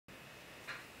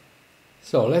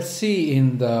So let's see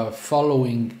in the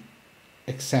following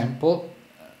example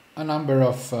a number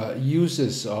of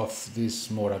uses of these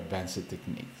more advanced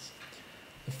techniques.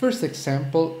 The first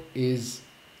example is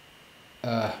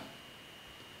an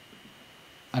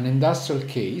industrial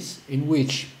case in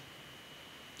which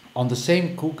on the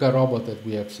same KUKA robot that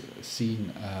we have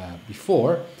seen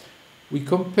before, we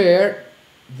compare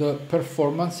the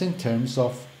performance in terms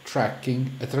of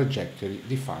tracking a trajectory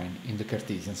defined in the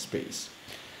Cartesian space.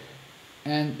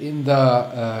 And in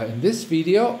this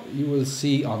video, you will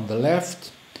see on the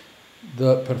left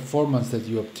the performance that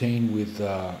you obtain with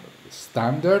the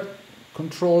standard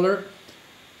controller,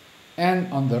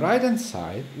 and on the right hand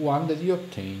side, one that you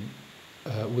obtain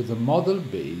with a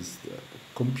model-based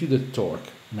computed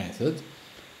torque method.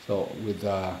 So with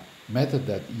a method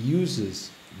that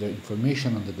uses the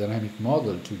information on the dynamic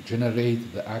model to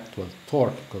generate the actual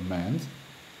torque command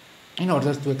in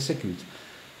order to execute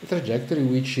a trajectory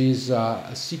which is a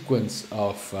sequence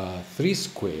of 3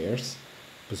 squares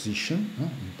in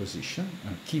position,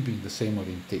 keeping the same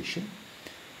orientation.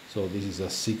 So this is a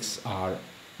 6R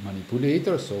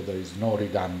manipulator, so there is no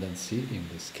redundancy in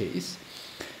this case.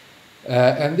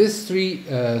 And these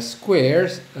 3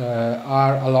 squares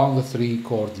are along the 3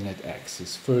 coordinate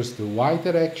axes. First the y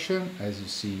direction, as you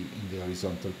see in the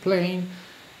horizontal plane,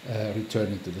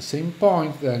 returning to the same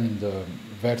point, then in the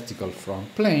vertical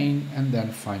front plane, and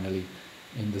then finally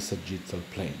in the sagittal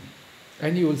plane.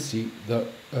 And you will see the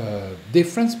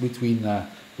difference between the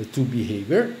two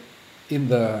behavior. On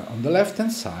the left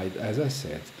hand side, as I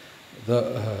said,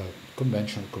 the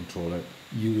conventional controller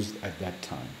used at that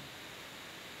time.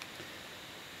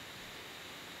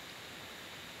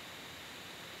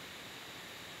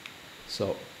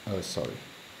 So, sorry.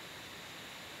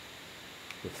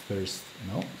 The first,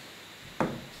 no.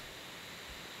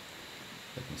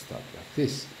 Let me start like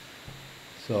this.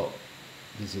 So,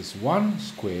 this is 1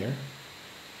 square,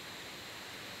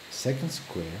 second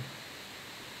square,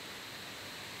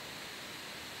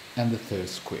 and the third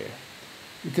square.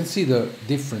 You can see the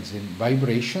difference in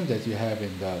vibration that you have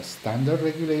in the standard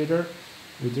regulator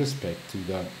with respect to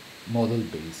the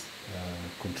model-based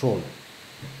controller.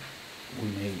 We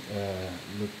may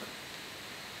look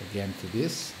again to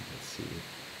this. Let's see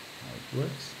how it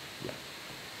works. Yeah.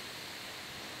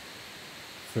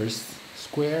 First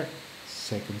square,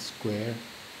 second square,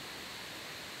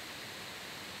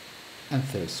 and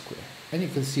third square. And you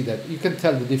can see that you can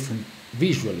tell the difference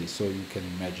visually, so you can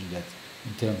imagine that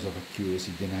in terms of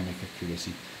accuracy, dynamic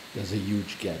accuracy, there's a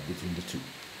huge gap between the two.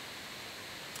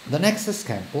 The next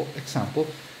example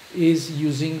is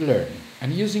using learning,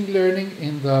 and using learning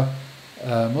in the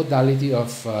modality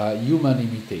of human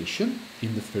imitation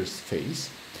in the first phase.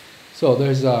 So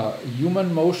there's a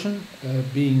human motion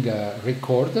being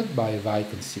recorded by a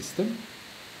Viking system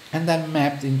and then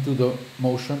mapped into the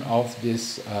motion of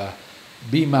this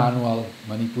bimanual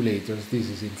manipulators. This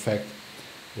is in fact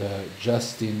the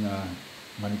Justin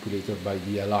manipulator by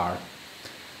DLR.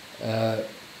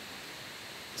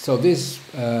 So this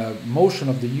motion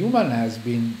of the human has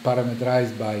been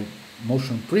parameterized by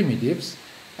motion primitives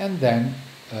and then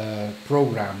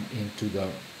programmed into the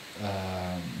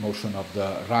motion of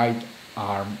the right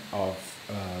arm of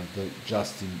the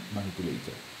Justin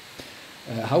manipulator.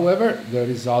 However, the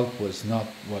result was not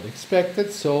what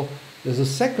expected, so there's a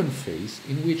second phase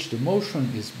in which the motion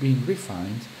is being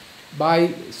refined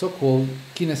by so-called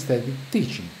kinesthetic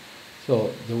teaching.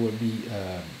 So there will be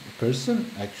a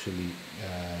person, actually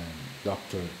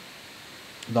Dr.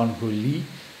 Don-Hui Lee,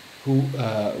 who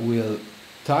will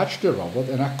touch the robot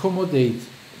and accommodate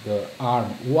the arm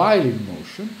while in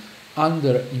motion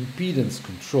under impedance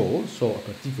control, so a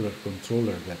particular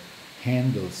controller that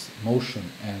handles motion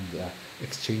and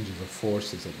exchanges of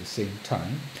forces at the same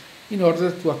time, in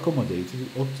order to accommodate,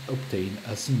 to obtain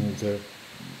a smoother,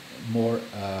 more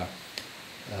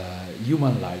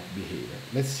human-like behavior.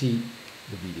 Let's see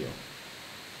the video.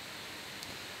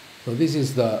 So this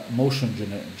is the motion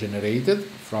generated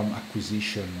from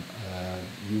acquisition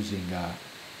using a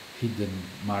hidden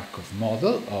Markov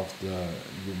model of the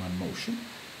human motion.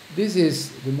 This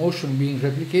is the motion being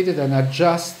replicated and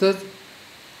adjusted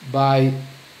by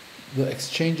the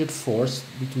exchanged force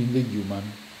between the human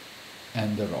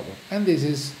and the robot. And this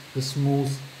is the smooth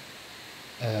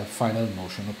final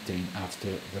motion obtained after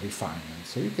the refinement.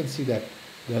 So you can see that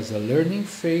there's a learning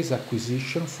phase,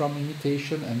 acquisition from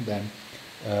imitation, and then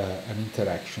an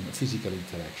interaction, a physical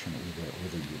interaction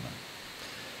with the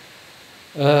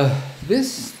human.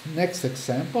 This next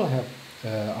example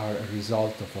are a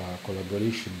result of a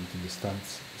collaboration between the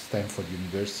Stanford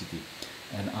University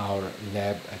and our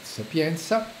lab at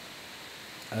Sapienza.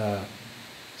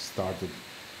 Started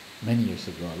many years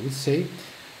ago, I would say.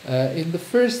 In the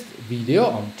first video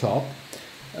on top,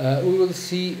 we will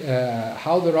see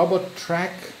how the robot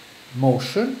track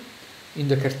motion in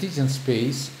the Cartesian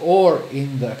space or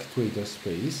in the actuator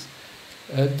space,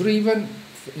 driven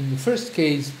in the first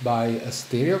case by a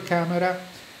stereo camera,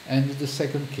 and in the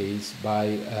second case by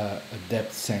a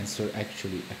depth sensor,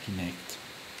 actually a Kinect.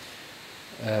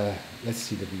 Let's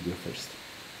see the video first.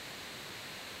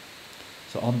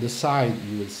 So on the side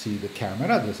you will see the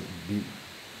camera, the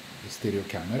stereo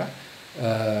camera.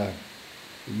 The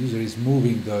user is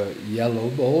moving the yellow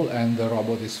ball and the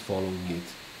robot is following it.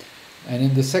 And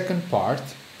in the second part,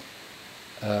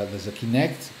 there's a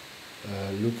Kinect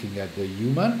looking at the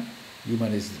human.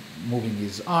 Human is moving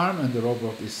his arm and the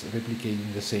robot is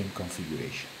replicating the same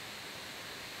configuration.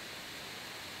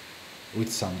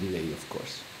 With some delay, of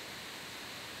course.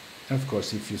 And of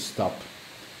course, if you stop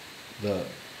the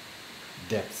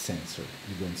depth sensor,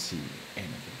 you don't see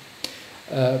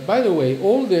anything. By the way,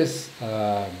 all this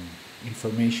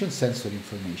information, sensor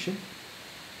information,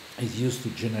 is used to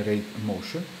generate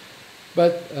motion.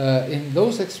 But in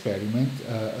those experiments,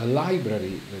 a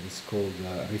library that is called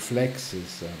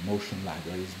Reflexes motion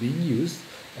library is being used,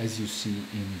 as you see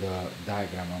in the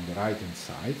diagram on the right-hand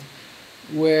side,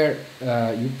 where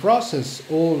you process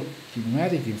all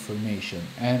kinematic information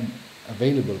and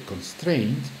available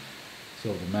constraints,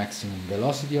 so the maximum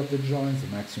velocity of the joints, the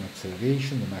maximum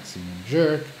acceleration, the maximum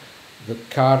jerk, the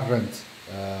current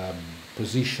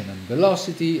position and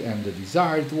velocity, and the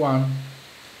desired one,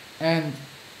 and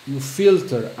you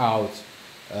filter out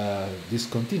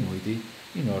discontinuity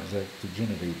in order to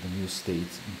generate the new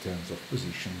states in terms of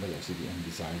position, velocity, and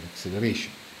desired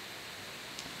acceleration.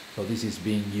 So this is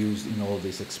being used in all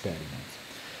these experiments.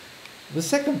 The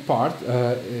second part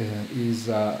is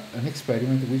an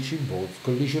experiment which involves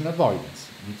collision avoidance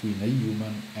between a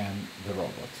human and the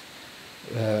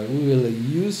robot. We will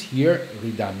use here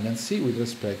redundancy with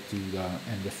respect to the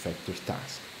end effector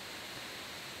task.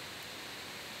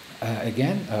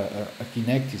 Again, a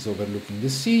Kinect is overlooking the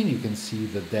scene. You can see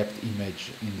the depth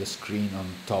image in the screen on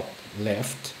top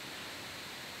left,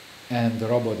 and the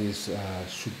robot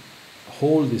should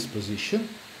hold this position,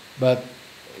 but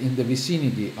in the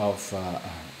vicinity of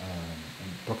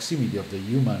proximity of the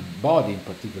human body, in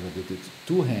particular with its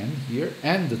two hands here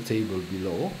and the table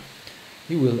below,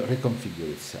 it will reconfigure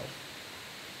itself.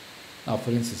 Now,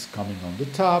 for instance, coming on the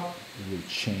top, it will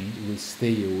change, it will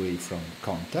stay away from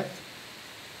contact.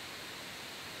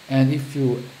 And if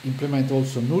you implement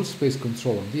also null space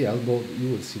control on the elbow, you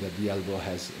will see that the elbow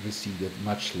has receded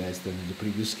much less than in the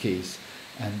previous case,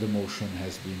 and the motion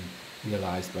has been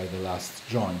realized by the last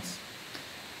joints.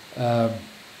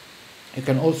 You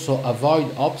can also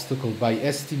avoid obstacle by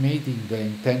estimating the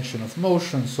intention of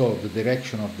motion, so the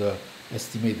direction of the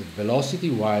estimated velocity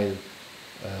while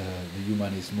the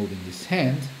human is moving his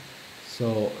hand.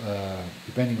 So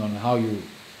depending on how you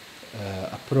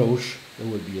approach, there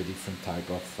will be a different type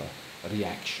of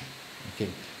reaction. Okay.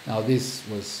 Now these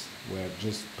were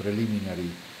just preliminary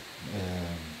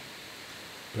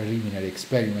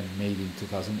experiment made in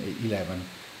 2011.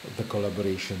 The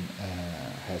collaboration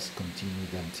has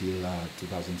continued until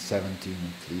 2017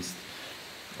 at least,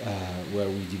 where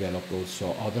we developed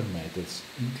also other methods,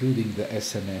 including the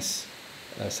SNS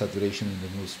saturation in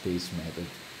the null space method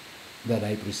that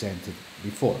I presented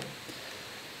before.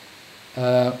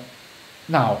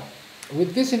 Now,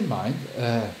 with this in mind,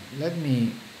 let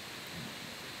me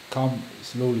come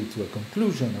slowly to a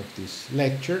conclusion of this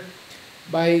lecture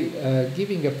by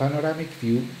giving a panoramic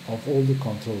view of all the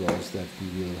control laws that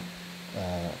we will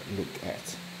look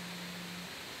at.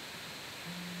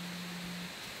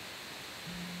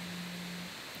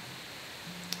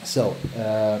 So,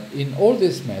 in all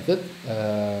this method,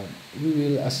 we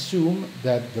will assume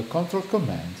that the control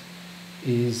command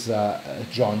is a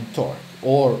joint torque,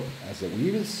 or, as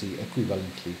we will see,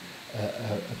 equivalently,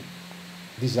 a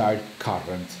desired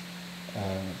current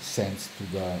sent to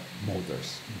the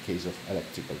motors in case of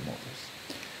electrical motors.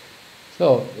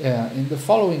 So, in the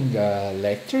following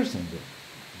lectures, and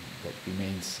that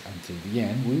remains until the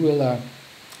end, we will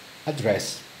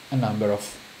address a number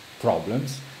of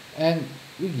problems, and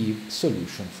we give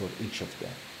solution for each of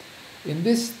them. In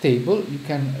this table, you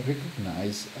can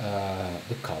recognize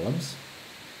the columns,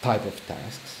 type of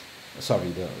tasks,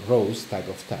 the rows, type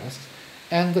of tasks,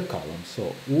 and the columns,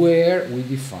 so where we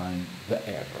define the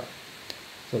error.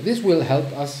 So this will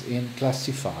help us in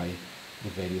classify the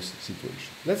various situations.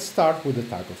 Let's start with the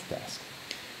type of task.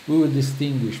 We will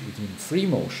distinguish between free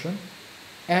motion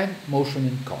and motion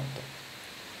in contact.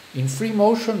 In free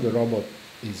motion, the robot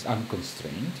is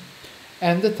unconstrained,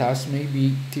 and the task may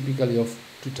be typically of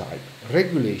two types: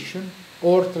 regulation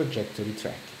or trajectory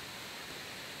tracking.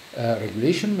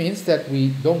 Regulation means that we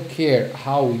don't care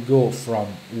how we go from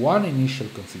one initial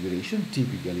configuration,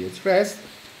 typically at rest,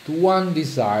 to one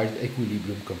desired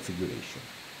equilibrium configuration,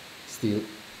 still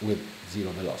with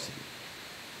zero velocity.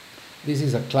 This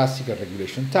is a classical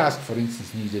regulation task, for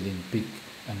instance, needed in pick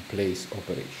and place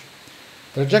operation.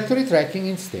 Trajectory tracking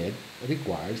instead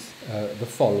requires the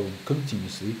following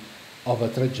continuously of a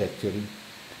trajectory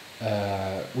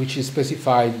which is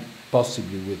specified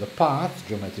possibly with a path,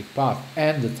 geometric path,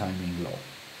 and the timing law.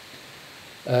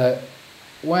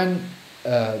 When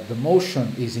the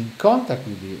motion is in contact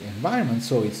with the environment,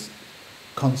 so it's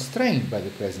constrained by the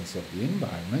presence of the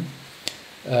environment,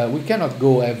 we cannot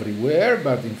go everywhere,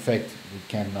 but in fact we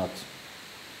cannot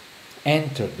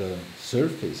enter the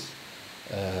surface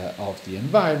of the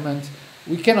environment.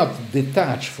 We cannot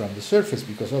detach from the surface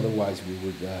because otherwise we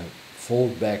would fall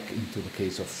back into the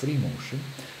case of free motion.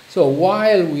 So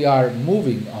while we are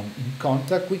moving in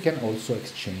contact, we can also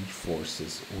exchange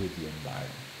forces with the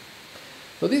environment.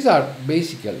 So these are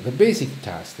basically the basic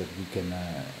tasks that we can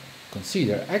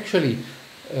consider. Actually,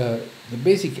 the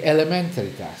basic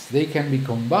elementary tasks, they can be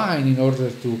combined in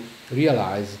order to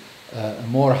realize a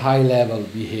more high-level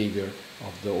behavior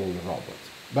of the whole robot.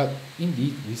 But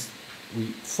indeed, we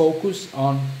focus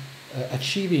on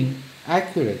achieving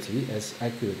accurately, as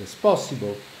accurate as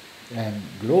possible, and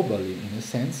globally, in a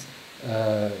sense,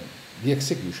 the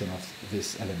execution of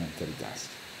this elementary task.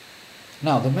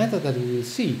 Now, the method that we will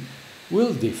see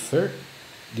will differ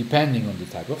depending on the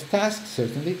type of task,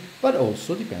 certainly, but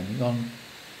also depending on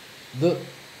the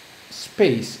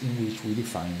space in which we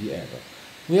define the error.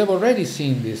 We have already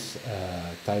seen this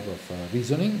type of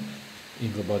reasoning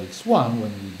in Robotics 1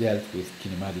 when we dealt with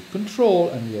kinematic control,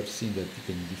 and we have seen that you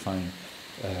can define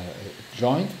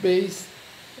joint-based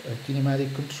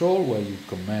kinematic control where you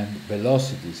command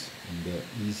velocities in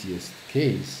the easiest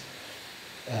case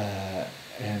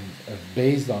and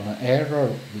based on an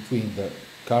error between the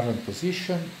current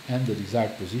position and the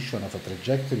desired position of a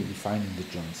trajectory defined in the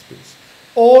joint space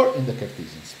or in the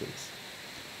Cartesian space,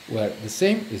 where the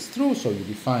same is true, so you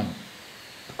define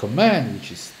a command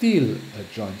which is still a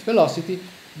joint velocity,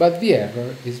 but the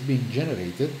error is being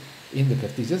generated in the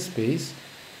Cartesian space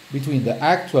between the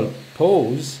actual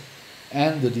pose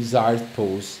and the desired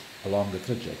pose along the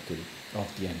trajectory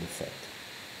of the end effect.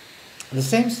 The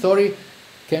same story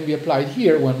can be applied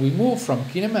here when we move from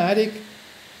kinematic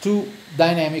to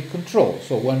dynamic control.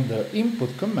 So when the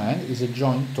input command is a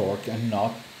joint torque and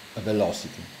not a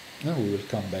velocity. We will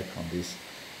come back on this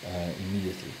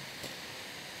immediately.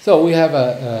 So we have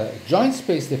a joint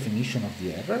space definition of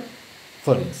the error.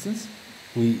 For instance,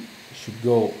 we should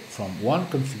go from one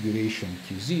configuration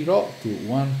Q0 to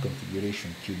one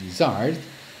configuration Q desired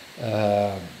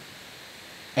at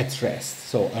rest.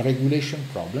 So a regulation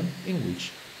problem in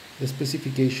which the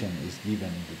specification is given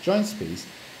in the joint space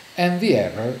and the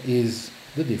error is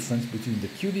the difference between the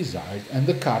Q desired and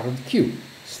the current Q,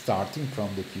 starting from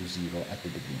the Q0 at the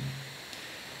beginning.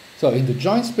 So in the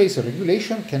joint space, a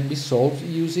regulation can be solved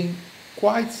using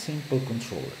quite simple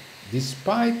controller.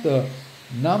 Despite the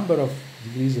number of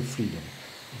degrees of freedom,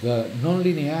 the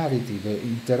nonlinearity, the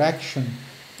interaction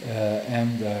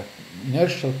and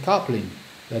inertial coupling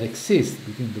that exists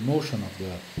between the motion of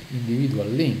the individual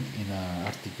link in an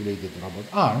articulated robot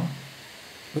arm,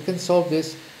 we can solve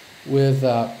this with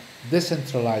a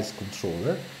decentralized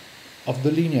controller of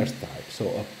the linear type, so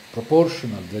a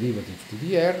proportional derivative to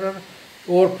the error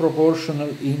or proportional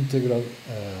integral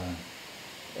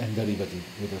and derivative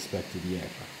with respect to the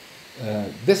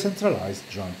error. Decentralized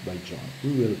joint by joint.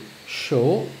 We will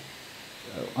show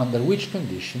under which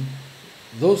condition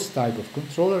those type of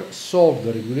controller solve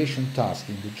the regulation task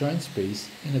in the joint space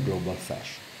in a global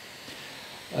fashion.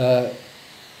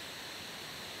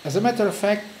 As a matter of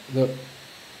fact, the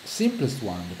simplest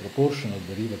one, the proportional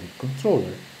derivative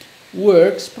controller,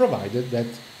 works provided that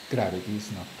gravity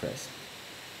is not present,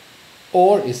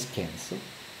 or is cancelled,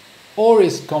 or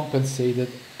is compensated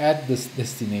at the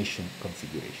destination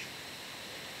configuration.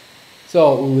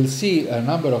 So we will see a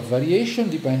number of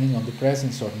variations depending on the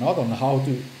presence or not, on how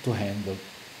to handle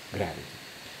gravity.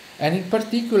 And in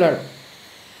particular,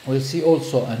 we'll see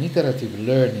also an iterative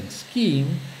learning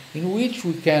scheme in which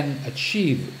we can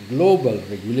achieve global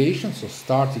regulation, so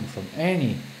starting from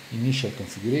any initial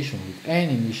configuration with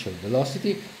any initial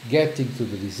velocity, getting to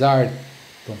the desired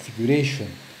configuration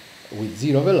with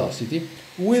zero velocity,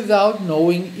 without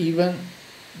knowing even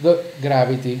the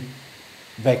gravity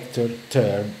vector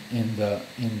term in the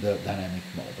dynamic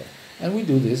model. And we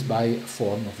do this by a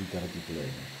form of iterative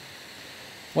learning.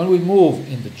 When we move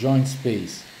in the joint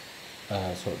space,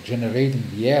 so generating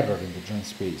the error in the joint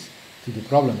space to the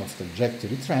problem of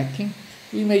trajectory tracking,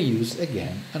 we may use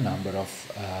again a number of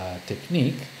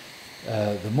techniques.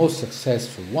 The most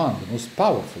successful one, the most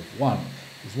powerful one,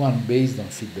 is one based on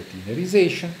feedback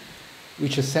linearization,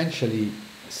 which essentially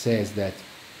says that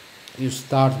you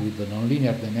start with the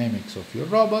nonlinear dynamics of your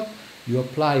robot, you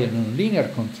apply a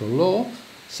nonlinear control law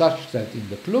such that in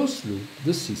the closed loop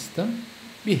the system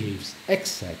behaves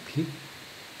exactly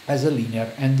as a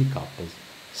linear and decoupled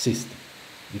system.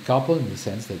 Decoupled in the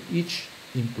sense that each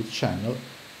input channel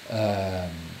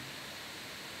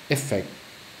affects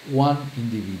one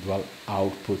individual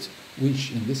output,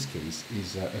 which in this case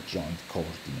is a joint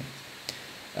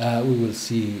coordinate. We will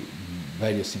see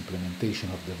various implementation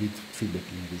of the feedback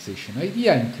linearization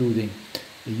idea, including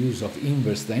the use of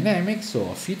inverse dynamics, so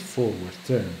a feed-forward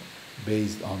term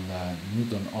based on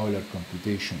Newton-Euler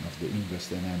computation of the inverse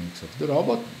dynamics of the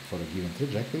robot for a given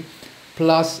trajectory,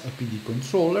 plus a PD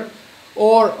controller,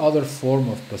 or other form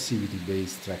of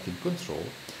passivity-based tracking control.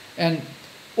 And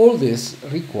all this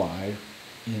requires,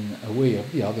 in a way or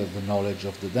the other, the knowledge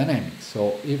of the dynamics.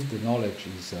 So if the knowledge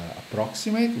is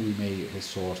approximate, we may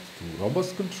resort to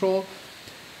robust control,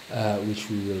 which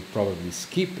we will probably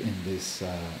skip in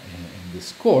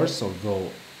this course, although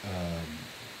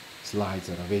slides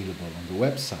are available on the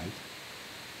website,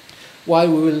 while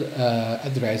we will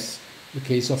address the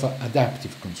case of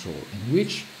adaptive control, in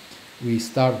which we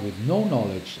start with no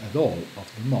knowledge at all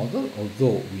of the model,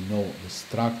 although we know the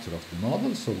structure of the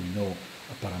model, so we know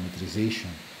a parameterization,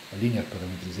 a linear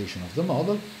parameterization of the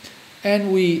model,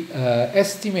 and we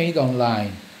estimate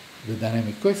online the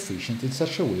dynamic coefficient in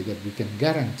such a way that we can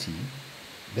guarantee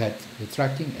that the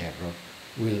tracking error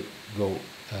will go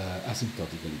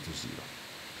asymptotically to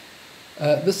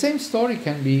zero. The same story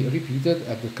can be repeated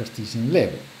at the Cartesian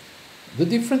level. The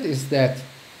difference is that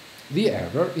the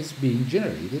error is being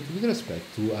generated with respect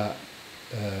to a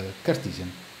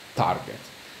Cartesian target.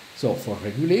 So for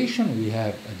regulation, we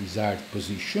have a desired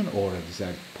position or a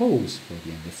desired pose for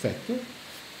the end effector,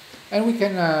 and we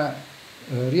can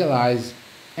realize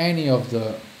any of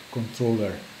the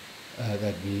controller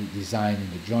that we design in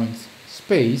the joint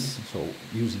space, so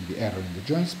using the error in the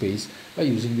joint space by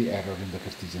using the error in the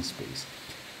Cartesian space.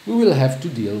 We will have to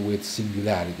deal with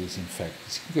singularities, in fact,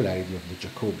 the singularity of the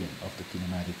Jacobian, of the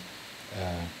kinematic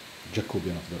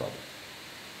Jacobian of the robot.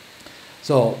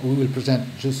 So we will present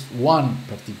just one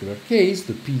particular case,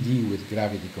 the PD with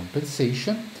gravity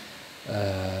compensation,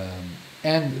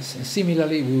 and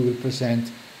similarly we will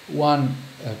present one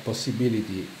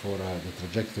possibility for the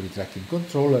trajectory tracking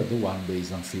controller, the one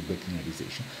based on feedback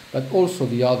linearization. But also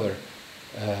the other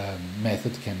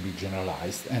method can be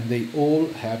generalized, and they all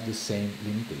have the same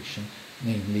limitation,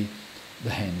 namely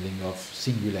the handling of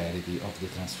singularity of the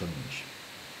transformation.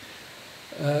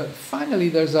 Finally,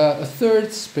 there's a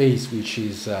third space which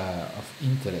is of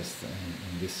interest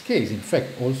in this case, in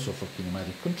fact also for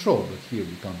kinematic control, but here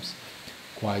becomes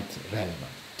quite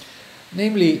relevant.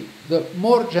 Namely, the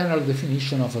more general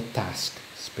definition of a task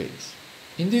space.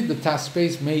 Indeed, the task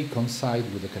space may coincide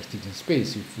with the Cartesian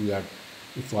space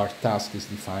if our task is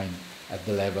defined at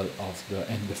the level of the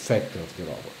end effector of the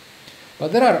robot.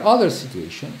 But there are other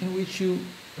situations in which you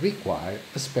require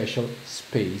a special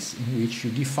space in which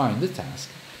you define the task,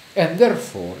 and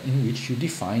therefore in which you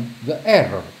define the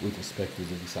error with respect to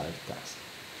the desired task.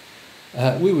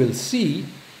 We will see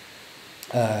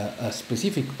a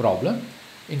specific problem.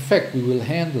 In fact, we will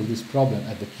handle this problem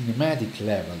at the kinematic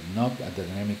level, not at the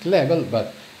dynamic level,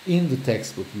 but in the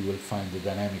textbook we will find the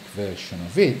dynamic version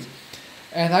of it.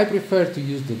 And I prefer to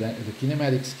use the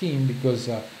kinematic scheme because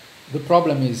the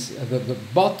problem is, the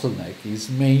bottleneck is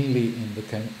mainly in the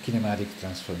kinematic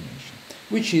transformation,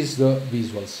 which is the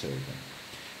visual survey.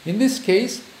 In this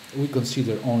case, we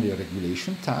consider only a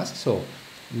regulation task, so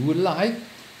we would like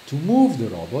to move the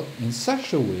robot in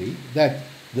such a way that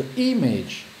the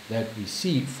image that we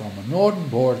see from an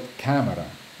onboard camera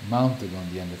mounted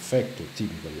on the end effector,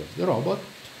 typically of the robot,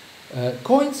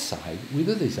 coincide with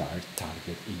the desired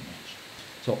target image.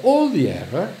 So all the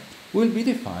error will be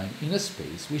defined in a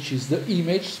space which is the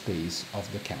image space of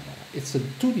the camera. It's a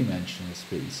two-dimensional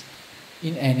space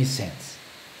in any sense,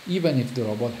 even if the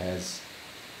robot has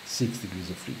 6 degrees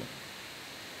of freedom.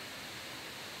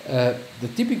 The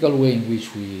typical way in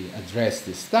which we address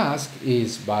this task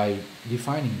is by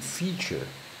defining feature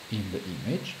in the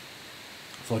image,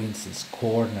 for instance,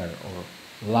 corner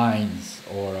or lines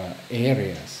or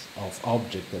areas of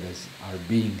object that are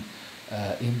being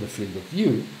in the field of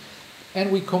view, and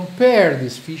we compare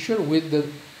this feature with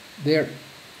their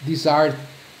desired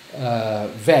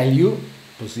value,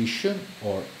 position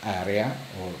or area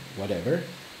or whatever,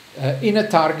 in a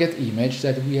target image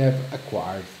that we have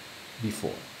acquired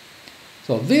before.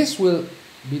 So this will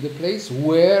be the place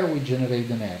where we generate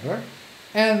an error,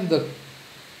 and the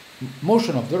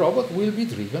motion of the robot will be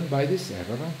driven by this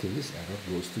error until this error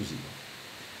goes to zero.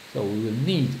 So we will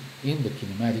need, in the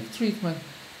kinematic treatment,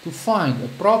 to find a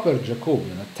proper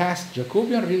Jacobian, a task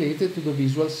Jacobian related to the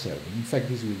visual server. In fact,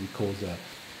 this will be called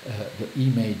the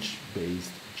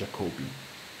image-based Jacobian.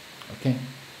 Okay?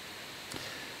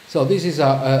 So this is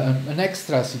an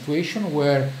extra situation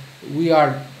where we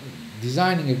are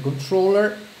designing a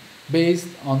controller based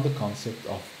on the concept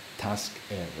of task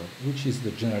error, which is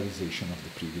the generalization of the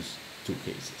previous two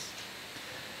cases.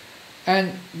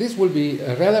 And this will be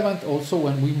relevant also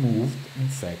when we moved, in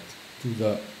fact, to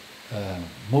the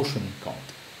motion in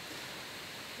contact.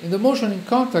 In the motion in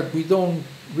contact, we don't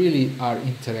really are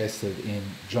interested in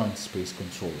joint space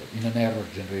controller, in an error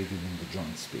generated in the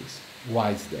joint space.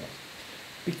 Why is that?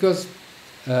 Because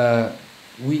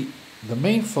the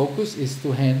main focus is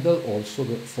to handle also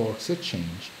the force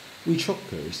exchange which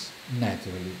occurs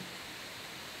naturally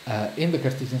in the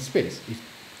Cartesian space. If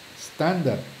in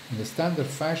the standard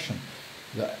fashion,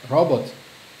 the robot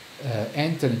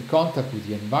enter in contact with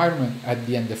the environment at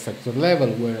the end effector level,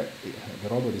 where the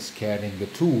robot is carrying the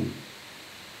tool.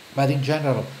 But in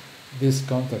general, this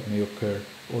contact may occur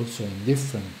also in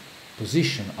different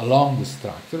position along the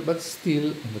structure, but still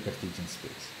in the Cartesian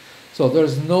space. So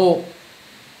there's no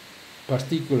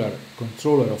particular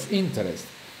controller of interest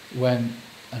when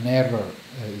an error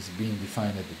is being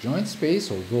defined at the joint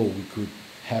space, although we could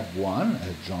have one,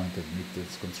 a joint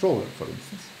admittance controller, for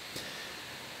instance.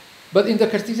 But in the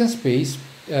Cartesian space,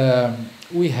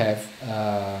 we have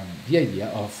the idea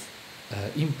of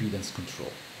impedance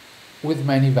control with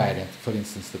many variants, for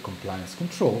instance, the compliance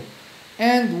control,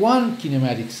 and one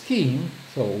kinematic scheme,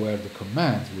 so where the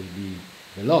commands will be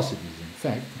velocities, in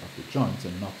fact, of the joints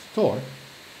and not torque,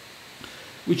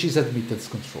 which is admittance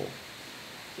control.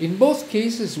 In both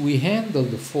cases, we handle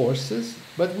the forces,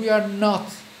 but we are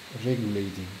not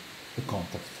regulating the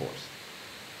contact force.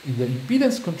 In the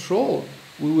impedance control,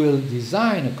 we will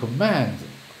design a command,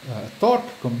 a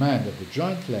torque command at the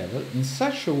joint level in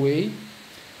such a way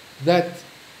that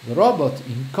the robot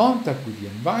in contact with the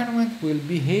environment will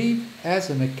behave as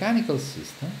a mechanical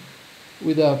system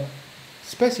with a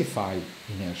specified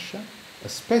inertia, a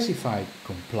specified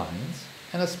compliance,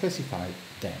 and a specified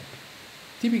damping.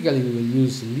 Typically, we will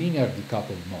use linear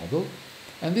decoupled model,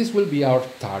 and this will be our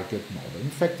target model. In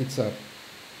fact, it's a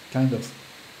kind of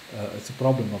it's a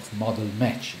problem of model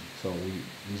matching. So we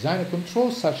design a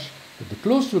control such that the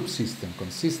closed-loop system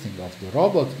consisting of the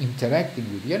robot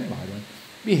interacting with the environment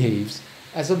behaves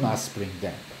as a mass spring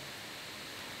damper.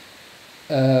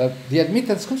 The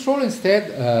admittance control,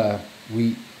 instead,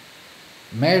 we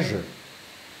measure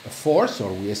a force,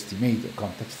 or we estimate a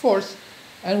contact force,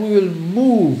 and we will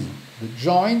move the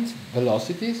joint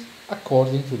velocities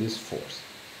according to this force.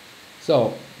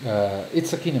 So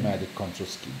it's a kinematic control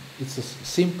scheme. It's a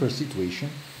simpler situation,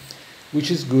 which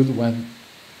is good when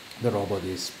the robot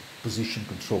is position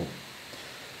controlled.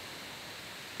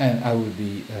 And I will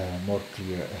be more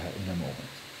clear in a moment.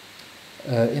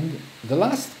 In the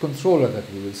last controller that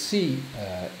we will see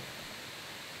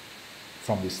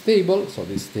from this table, so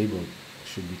this table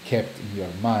should be kept in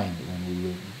your mind when we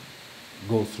will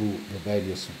go through the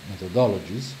various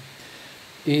methodologies,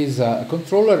 is a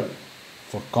controller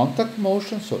for contact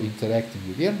motion, so interacting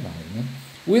with the environment,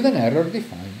 with an error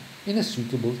defined in a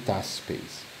suitable task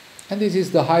space. And this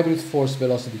is the hybrid force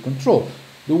velocity control,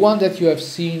 the one that you have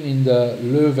seen in the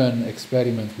Leuven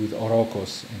experiment with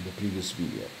Orokos in the previous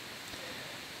video.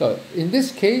 So in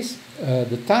this case,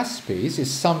 the task space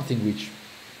is something which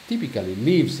typically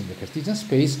lives in the Cartesian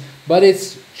space, but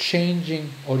it's changing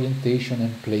orientation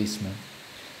and placement.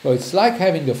 So it's like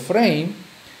having a frame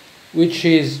which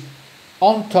is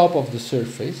on top of the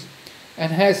surface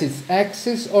and has its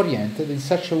axis oriented in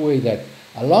such a way that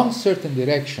along certain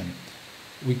direction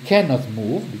we cannot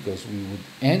move because we would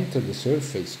enter the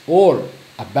surface or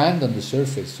abandon the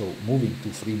surface, so moving to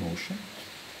free motion.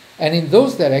 And in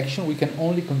those directions we can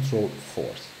only control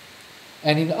force.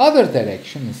 And in other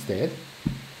direction instead,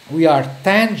 we are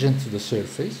tangent to the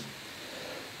surface,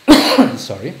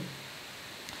 sorry,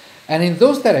 and in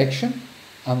those directions,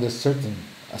 under certain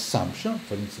assumption,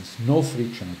 for instance, no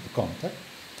friction at the contact,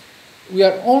 we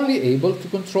are only able to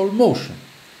control motion,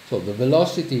 so the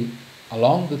velocity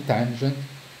along the tangent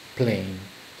plane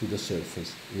to the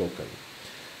surface locally.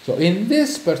 So in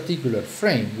this particular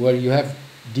frame, where you have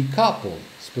decoupled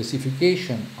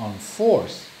specification on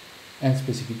force and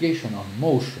specification on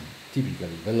motion,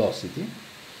 typically velocity,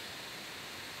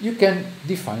 you can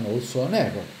define also an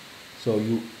error. So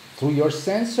through your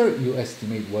sensor, you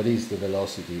estimate what is the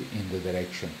velocity in the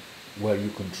direction where you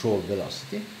control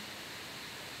velocity.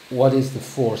 What is the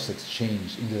force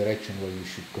exchange in the direction where you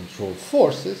should control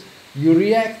forces? You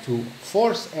react to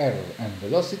force error and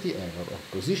velocity error or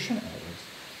position errors,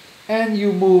 and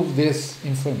you move this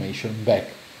information back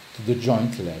to the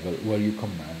joint level where you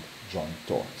command joint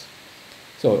torques.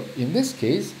 So in this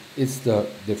case, it's the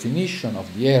definition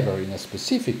of the error in a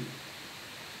specific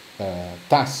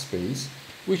task space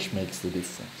which makes the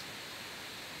difference.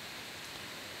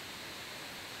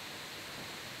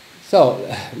 So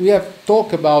we have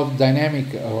talked about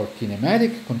dynamic or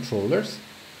kinematic controllers.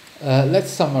 Let's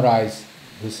summarize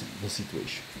the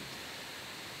situation.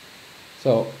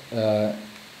 So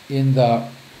in the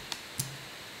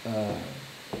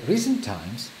recent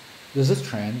times, there's a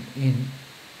trend in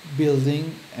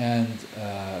building and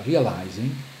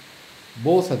realizing,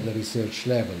 both at the research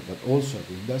level but also at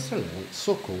the industrial level,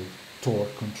 so-called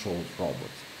torque-controlled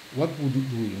robots. What do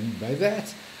we mean by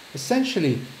that?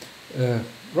 Essentially,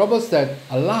 robots that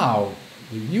allow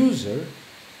the user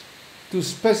to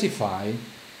specify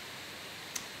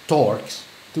torques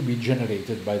to be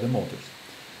generated by the motors.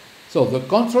 So the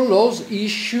control laws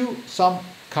issue some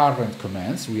current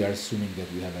commands. We are assuming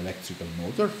that we have electrical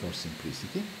motor for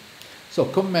simplicity. So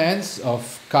commands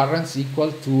of currents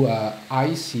equal to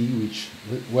IC,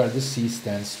 where the C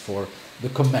stands for the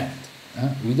command.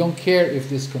 We don't care if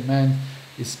this command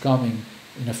is coming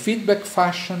in a feedback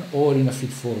fashion or in a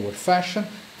feed-forward fashion.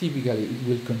 Typically, it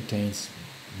will contain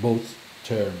both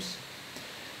terms.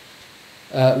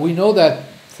 We know that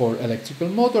for electrical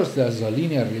motors, there's a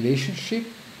linear relationship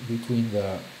between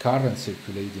the current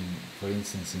circulating, for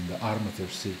instance, in the armature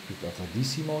circuit of a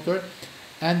DC motor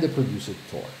and the produced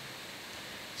torque.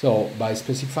 So by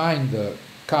specifying the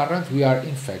current, we are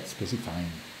in fact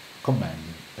specifying,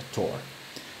 commanding a torque.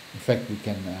 In fact, we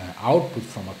can output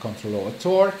from a control a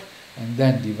torque and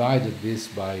then divided this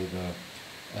by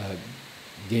the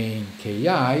gain Ki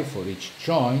for each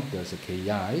joint. There's a Ki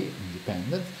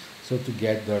independent, so to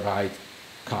get the right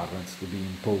current to be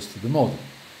imposed to the motor.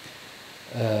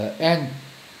 And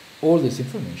all this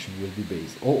information will be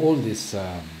based, all this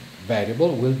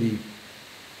variable will be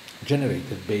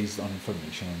generated based on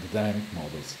information on the dynamic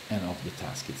models and of the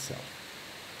task itself.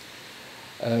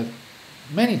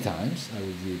 Many times, I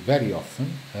would say very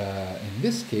often, in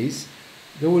this case,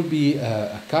 there will be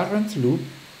a current loop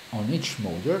on each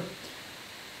motor,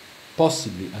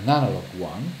 possibly an analog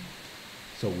one,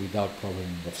 so without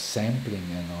problem of sampling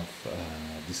and of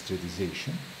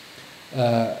discretization,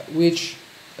 which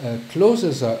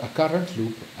closes a current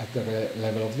loop at the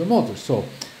level of the motor. So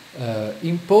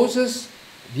imposes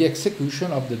the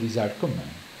execution of the desired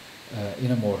command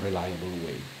in a more reliable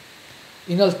way.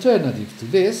 In alternative to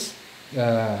this,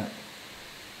 and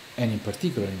in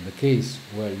particular in the case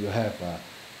where you have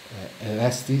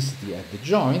elasticity at the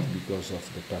joint because of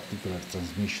the particular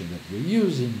transmission that you're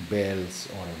using, bells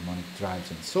or harmonic drives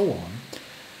and so on,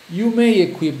 you may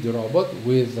equip the robot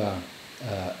with a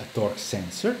torque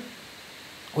sensor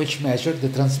which measures the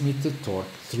transmitted torque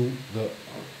through the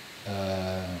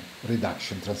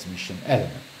reduction transmission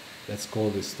element. Let's call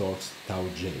this torque tau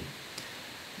J.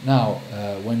 Now,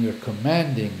 when you're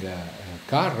commanding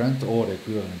current or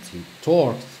equivalently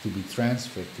torque to be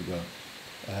transferred to the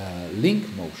link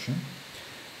motion,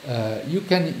 you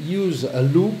can use a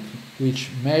loop which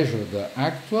measures the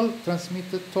actual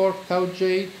transmitted torque tau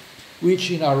J,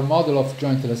 which in our model of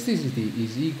joint elasticity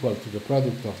is equal to the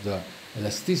product of the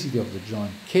elasticity of the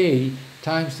joint K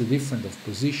times the difference of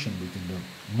position between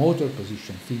the motor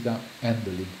position theta and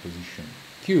the link position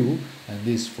Q, and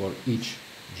this for each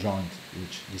joint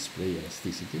which display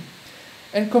elasticity,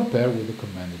 and compare with the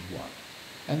commanded one.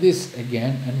 And this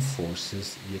again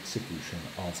enforces the execution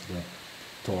of the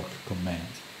torque command.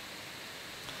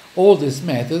 All these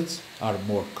methods are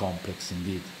more complex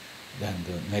indeed than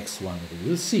the next one that we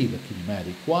will see, the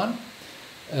kinematic one.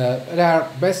 They are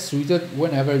best suited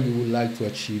whenever you would like to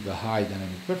achieve a high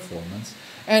dynamic performance,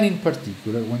 and in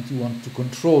particular when you want to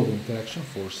control the interaction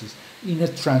forces in a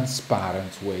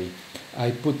transparent way.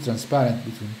 I put transparent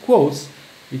between quotes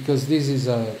because this is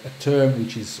a term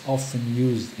which is often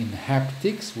used in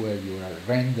haptics, where you are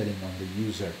rendering on the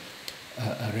user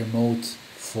a remote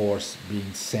force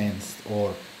being sensed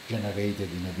or generated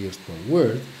in a virtual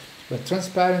world. But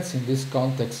transparency in this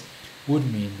context would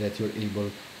mean that you're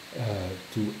able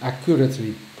to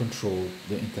accurately control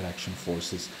the interaction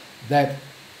forces that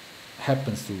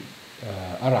happens to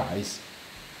arise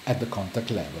at the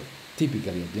contact level,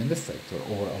 typically at the end effector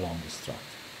or along the strut.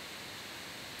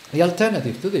 The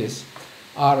alternative to this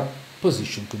are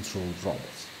position-controlled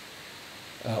robots,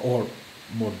 or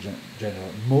more general,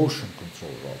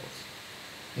 motion-controlled robots.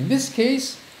 In this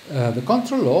case, the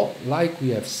control law, like we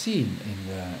have seen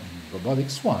in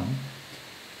Robotics 1,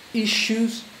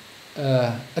 issues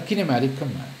a kinematic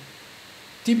command.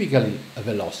 Typically a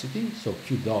velocity, so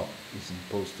q dot is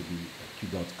supposed to be q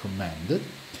dot commanded,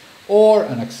 or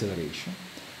an acceleration,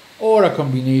 or a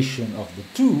combination of the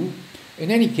two,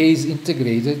 in any case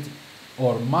integrated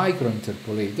or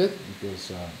micro-interpolated,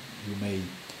 because you may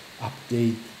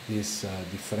update this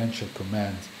differential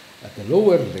command at a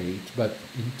lower rate, but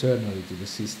internally to the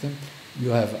system you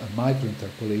have a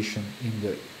micro-interpolation in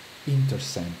the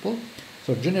intersample,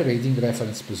 so generating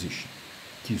reference position,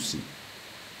 QC.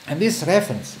 And this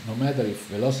reference, no matter if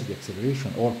velocity,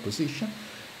 acceleration, or position,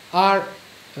 are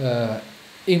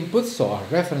inputs, so are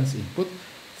reference input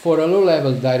for a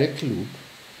low-level direct loop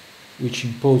which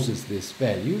imposes these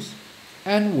values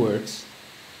and works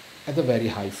at a very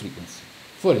high frequency,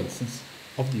 for instance,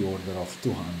 of the order of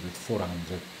 200,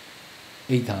 400,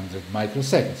 800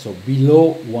 microseconds, so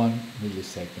below 1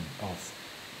 millisecond of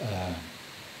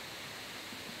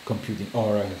computing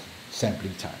or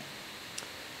sampling time.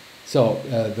 So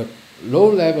the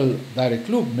low-level direct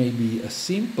loop may be a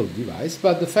simple device,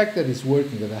 but the fact that it's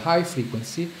working at a high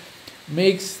frequency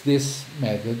makes this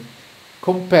method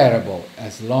comparable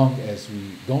as long as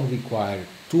we don't require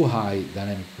too high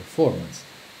dynamic performance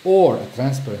or a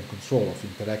transparent control of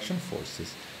interaction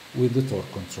forces with the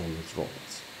torque controller's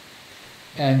robots.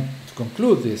 And to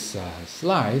conclude this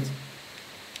slide,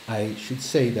 I should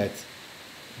say that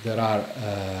there are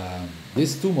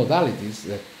these two modalities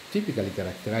that typically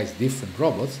characterize different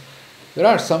robots. There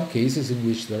are some cases in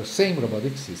which the same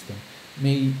robotic system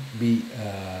may be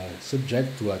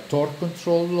subject to a torque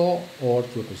control law or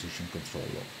to a position control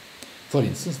law. For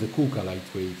instance, the KUKA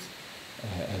lightweight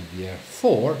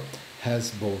LDR4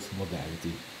 has both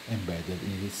modality embedded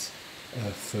in its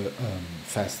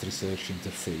fast research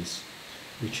interface,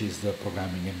 which is the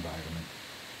programming environment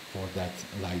for that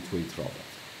lightweight robot.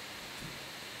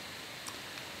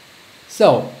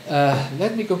 So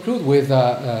let me conclude with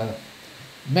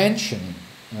mentioning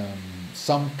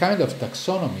some kind of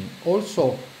taxonomy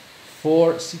also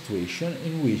for situation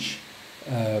in which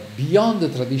beyond the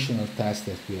traditional tasks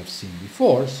that we have seen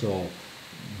before, so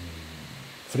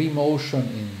free motion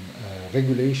in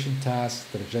regulation task,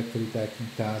 trajectory tracking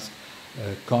task,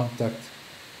 contact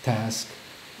task,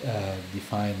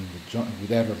 defining the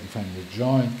with error defining the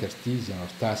joint, Cartesian or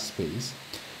task space,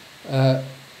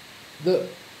 the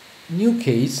new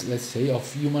case, let's say,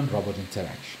 of human-robot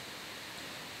interaction.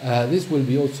 This will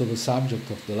be also the subject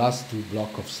of the last two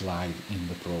blocks of slides in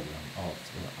the program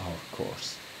of our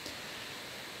course.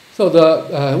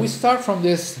 So we start from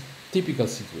this typical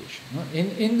situation.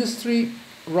 In industry,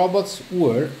 robots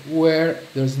work where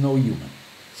there's no human.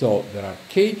 So there are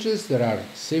cages, there are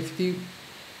safety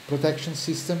protection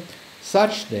systems,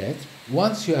 such that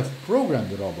once you have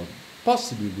programmed the robot,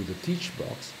 possibly with a teach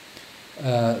box,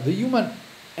 the human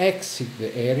exit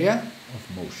the area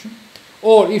of motion,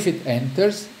 or if it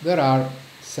enters, there are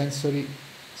sensory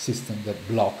systems that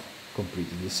block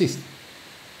completely the system.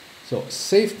 So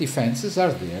safety fences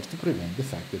are there to prevent the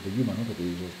fact that the human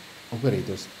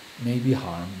operators may be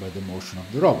harmed by the motion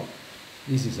of the robot.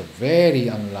 This is a very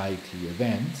unlikely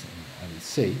event, I would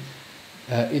say.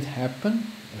 It happened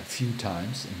a few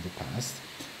times in the past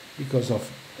because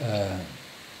of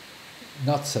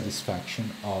not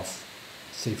satisfaction of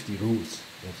safety rules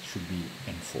that should be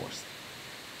enforced.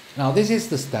 Now, this is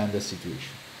the standard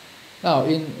situation. Now,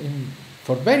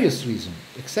 for various reasons,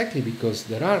 exactly because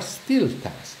there are still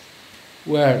tasks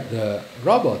where the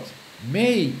robot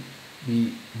may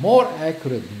be more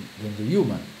accurate than the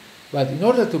human, but in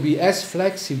order to be as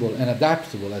flexible and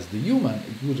adaptable as the human,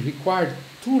 it would require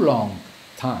too long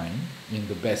time, in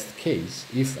the best case,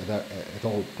 if at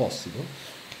all possible,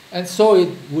 and so it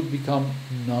would become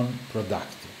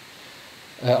non-productive.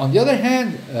 On the other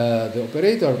hand, the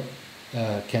operator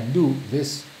can do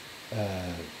this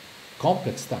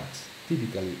complex task,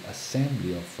 typically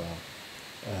assembly of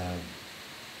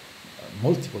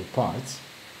multiple parts,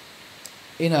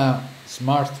 in a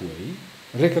smart way,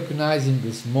 recognizing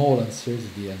the small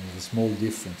uncertainty and the small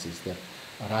differences that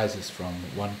arises from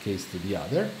one case to the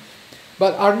other,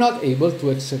 but are not able to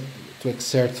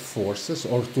exert forces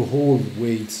or to hold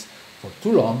weights for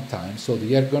too long time, so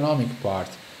the ergonomic part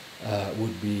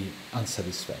would be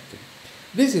unsatisfactory.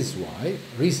 This is why,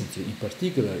 recently, in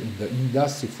particular in the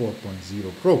Industry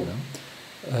 4.0 program,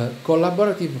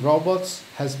 collaborative robots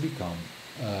has become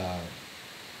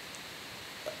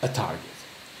a target.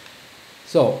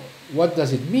 So, what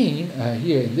does it mean?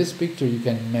 Here in this picture you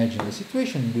can imagine a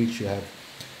situation in which you have,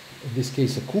 in this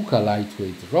case, a KUKA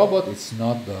lightweight robot. It's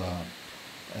not the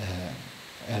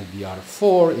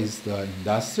LBR4 is the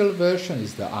industrial version,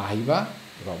 is the AIVA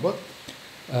robot,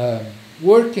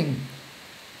 working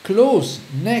close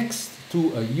next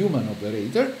to a human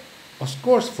operator. Of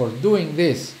course, for doing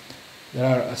this, there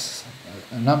are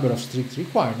a number of strict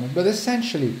requirements, but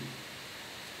essentially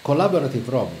collaborative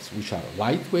robots, which are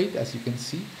lightweight, as you can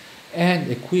see, and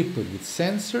equipped with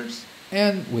sensors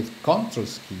and with control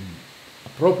scheme,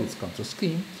 appropriate control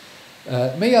scheme,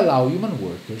 may allow human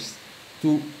workers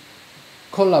to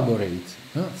collaborate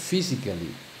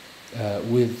physically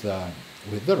with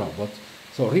the robot,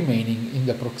 so remaining in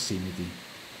the proximity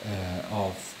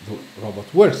of the robot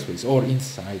workspace or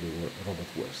inside the robot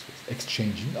workspace,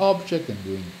 exchanging objects and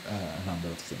doing a number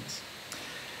of things.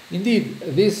 Indeed,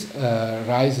 this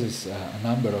raises a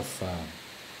number of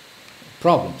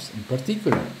problems. In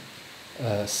particular,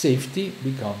 safety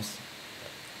becomes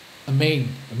a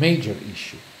major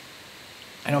issue.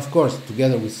 And of course,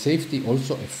 together with safety,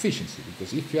 also efficiency,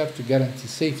 because if you have to guarantee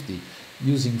safety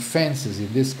using fences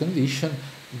in this condition,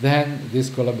 then this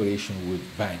collaboration would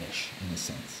vanish in a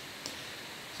sense.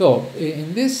 So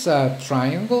in this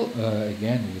triangle,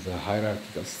 again with a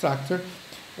hierarchical structure,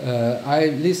 I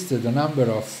listed a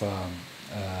number of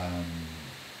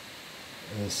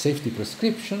safety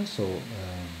prescriptions, so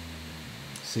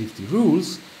safety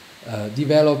rules,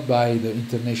 developed by the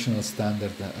International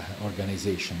Standard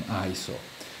Organization, ISO,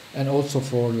 and also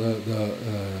for the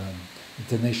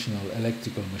International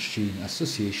Electrical Machine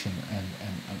Association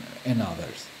and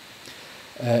others.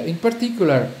 In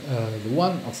particular, the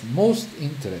one of most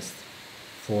interest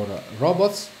for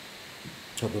robots,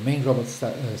 so the main robot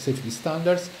safety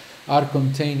standards, are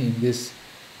contained in these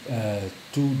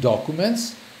two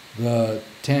documents, the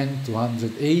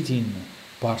 10-218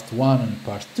 Part 1 and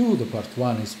Part 2. The Part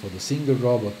 1 is for the single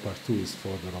robot, Part 2 is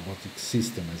for the robotic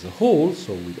system as a whole,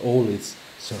 so with all its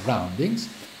surroundings.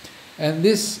 And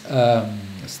this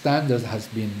standard has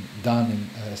been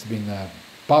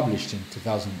published in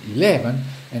 2011,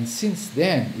 and since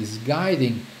then is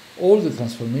guiding all the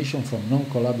transformation from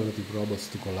non-collaborative robots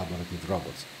to collaborative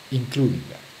robots, including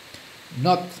that.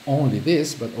 Not only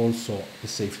this, but also the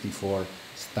safety for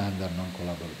standard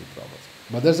non-collaborative robots.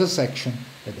 But there's a section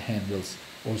that handles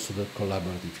also the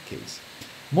collaborative case.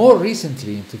 More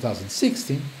recently, in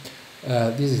 2016,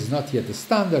 this is not yet a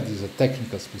standard, this is a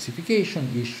technical specification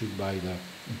issued by the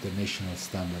International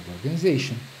Standard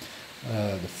Organization,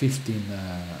 the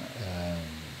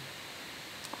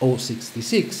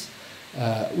 15066,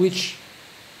 which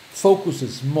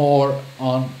focuses more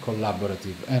on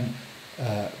collaborative and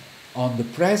on the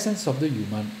presence of the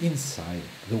human inside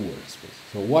the workspace.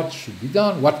 So what should be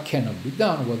done, what cannot be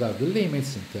done, what are the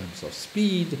limits in terms of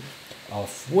speed,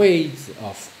 of weight,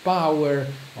 of power,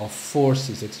 of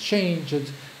forces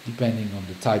exchanged, depending on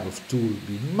the type of tool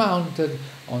being mounted,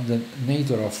 on the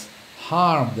nature of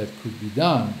harm that could be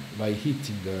done by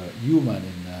hitting the human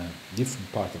in a different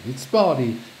part of its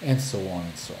body, and so on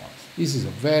and so on. This is a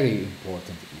very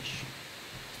important issue.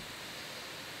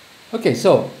 Okay,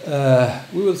 so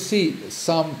we will see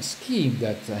some scheme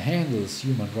that handles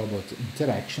human-robot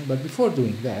interaction, but before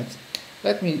doing that,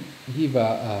 let me give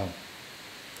a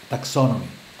taxonomy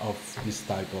of this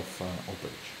type of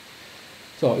operation.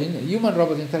 So in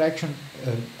human-robot interaction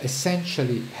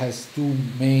essentially has two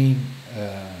main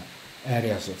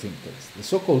areas of interest, the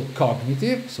so-called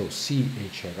cognitive, so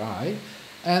CHRI,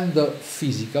 and the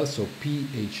physical, so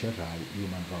PHRI,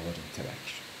 human-robot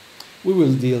interaction. We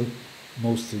will deal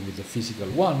mostly with the physical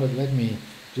one, but let me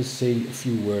just say a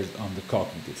few words on the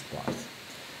cognitive part.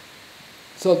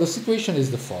 So the situation is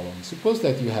the following. Suppose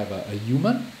that you have a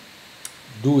human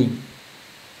doing,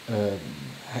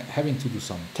 having to do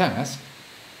some task,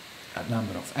 a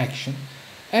number of action,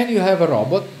 and you have a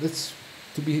robot that's,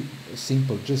 to be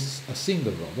simple, just a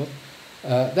single robot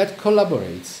that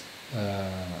collaborates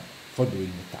for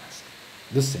doing the task,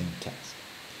 the same task.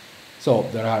 So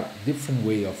there are different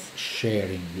ways of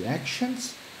sharing the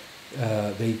actions.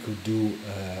 They could do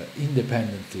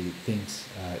independently things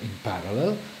in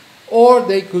parallel, or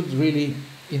they could really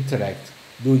interact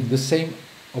doing the same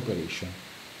operation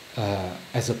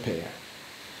as a pair.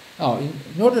 Now,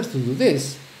 in order to do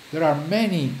this, there are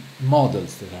many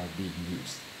models that are being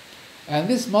used. And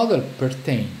this model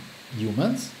pertain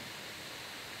humans,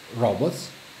 robots,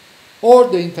 or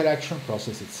the interaction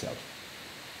process itself.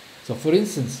 So for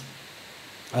instance,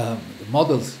 the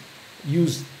models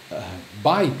used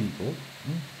by people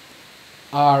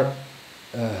are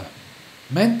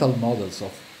mental models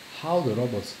of how the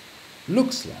robot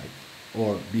looks like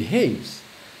or behaves.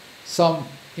 Some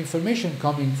information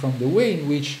coming from the way in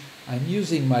which I'm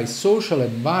using my social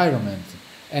environment,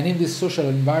 and in this social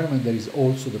environment there is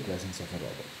also the presence of a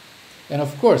robot. And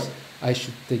of course, I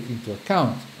should take into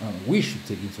account, we should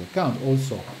take into account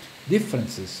also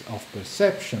differences of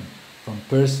perception from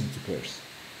person to person.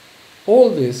 All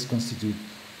this constitute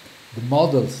the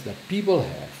models that people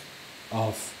have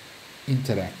of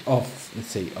let's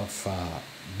say,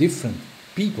 different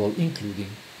people, including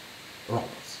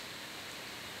robots.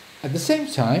 At the same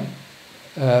time,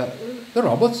 the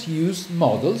robots use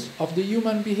models of the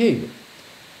human behavior,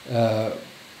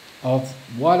 of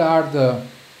what are the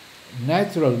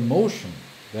natural motion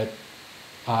that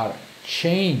are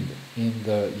chained in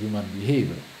the human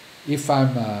behavior. If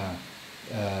I'm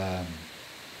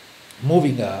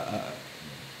moving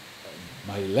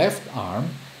my left arm,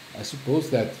 I suppose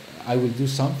that I will do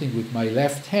something with my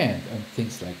left hand and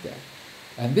things like that.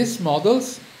 And these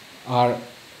models are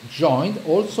joined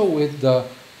also with the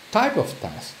type of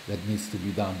task that needs to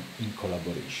be done in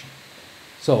collaboration.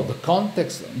 So the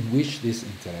context in which this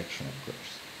interaction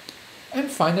occurs. And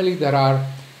finally, there are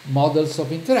models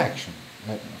of interaction.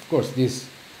 Of course, this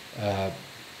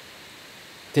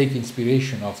take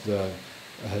inspiration of the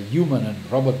human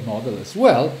and robot model as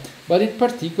well, but in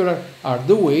particular are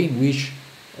the way in which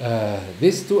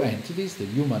these two entities, the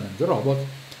human and the robot,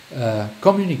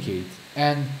 communicate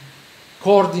and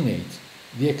coordinate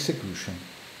the execution,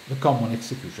 the common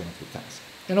execution of the task.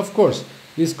 And of course,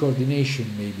 this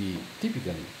coordination may be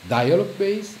typically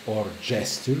dialogue-based or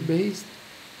gesture-based,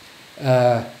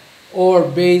 or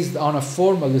based on a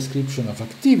formal description of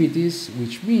activities,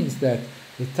 which means that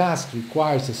the task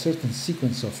requires a certain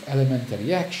sequence of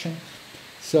elementary action.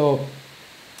 So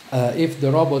if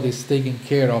the robot is taking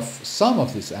care of some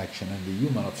of this action and the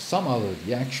human of some other of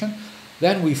the action,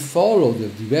 then we follow the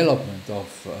development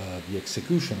of the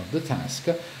execution of the task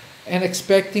and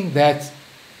expecting that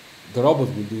the robot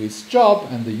will do its job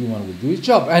and the human will do its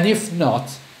job. And if not,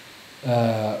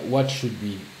 what should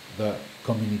be the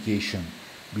communication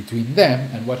between them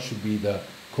and what should be the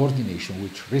coordination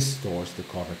which restores the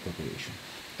correct operation.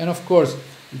 And of course,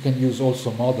 you can use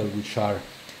also models which are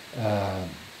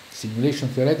simulation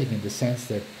theoretic in the sense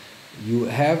that you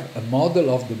have a model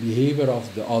of the behavior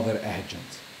of the other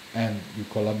agent and you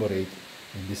collaborate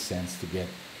in this sense to get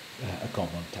a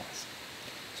common task.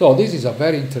 So this is a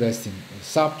very interesting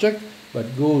subject,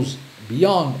 but goes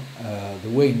beyond the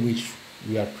way in which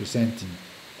we are presenting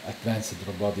advanced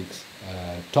robotics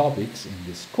topics in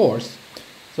this course.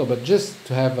 So, but just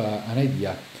to have an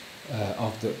idea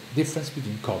of the difference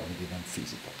between cognitive and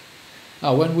physical.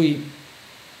 Now, when we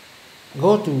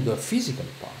go to the physical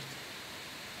part,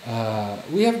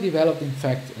 we have developed, in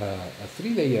fact, a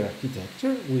three-layer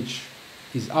architecture, which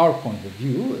is our point of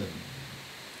view,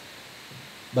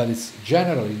 but it's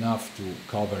general enough to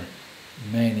cover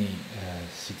many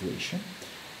situations,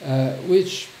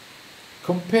 which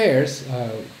compares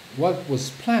what was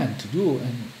planned to do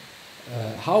and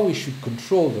how we should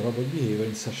control the robot behavior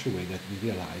in such a way that we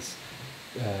realize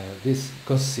this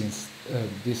consists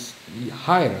this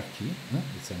hierarchy.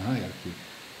 It's a hierarchy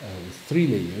with three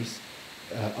layers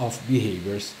of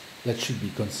behaviors that should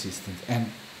be consistent and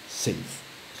safe.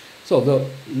 So the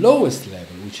lowest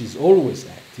level, which is always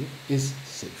active, is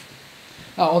safety.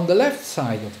 Now, on the left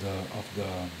side of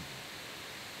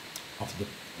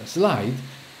the slide,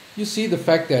 you see the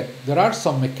fact that there are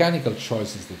some mechanical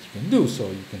choices that you can do. So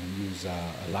you can use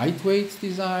a lightweight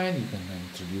design, you can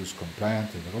introduce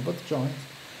compliant to the robot joint.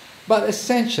 But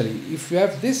essentially, if you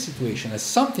have this situation, as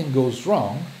something goes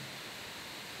wrong,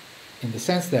 in the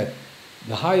sense that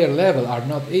the higher level are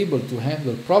not able to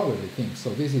handle properly things,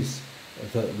 so this is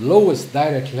the lowest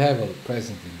direct level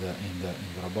present in the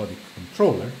robotic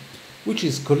controller, which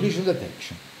is collision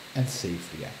detection and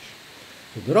safe reaction.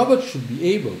 So the robot should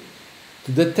be able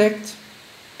to detect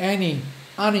any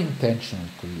unintentional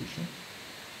collision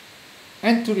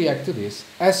and to react to this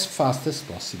as fast as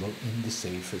possible in the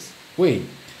safest way.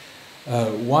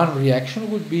 One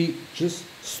reaction would be just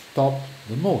stop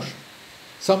the motion.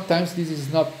 Sometimes this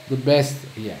is not the best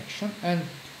reaction and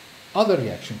other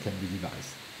reaction can be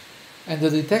devised. And the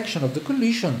detection of the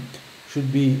collision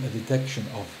should be a detection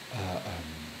of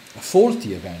a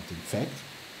faulty event, in fact,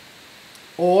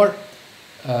 or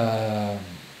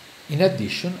in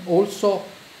addition, also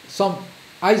some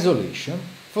isolation,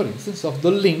 for instance, of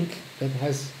the link that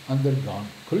has undergone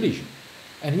collision.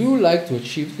 And we would like to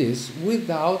achieve this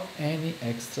without any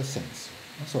extra sensor.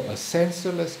 So a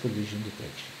sensorless collision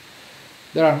detection.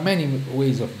 There are many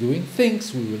ways of doing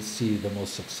things. We will see the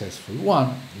most successful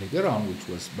one later on, which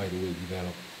was, by the way,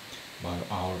 developed by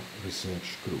our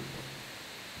research group.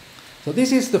 So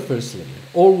this is the first layer,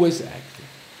 always active.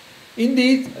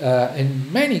 Indeed,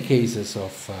 in many cases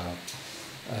of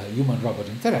human-robot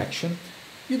interaction,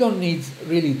 you don't need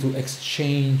really to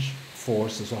exchange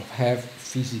forces or have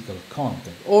physical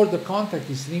contact, or the contact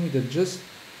is limited just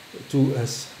to a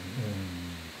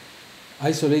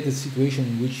isolated situation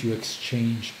in which you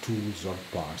exchange tools or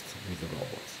parts with the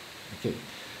robots. Okay,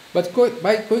 but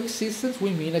by coexistence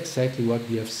we mean exactly what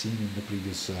we have seen in the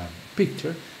previous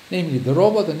picture, namely the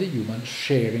robot and the human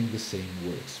sharing the same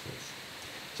workspace.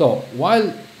 So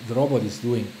while the robot is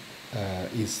doing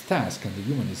his task and the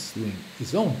human is doing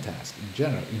his own task in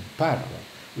general in parallel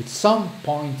with some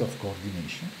point of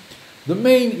coordination, the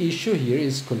main issue here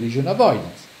is collision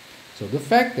avoidance. So the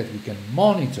fact that we can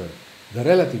monitor the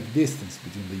relative distance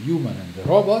between the human and the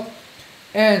robot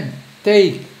and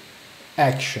take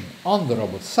action on the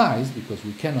robot side, because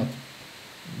we cannot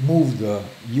move the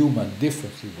human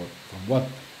differently from what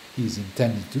he is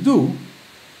intended to do.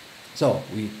 So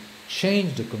we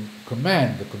change the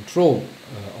command, the control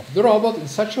of the robot in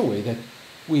such a way that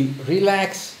we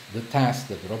relax the task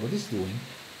that the robot is doing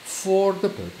for the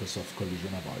purpose of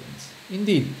collision avoidance.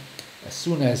 Indeed, as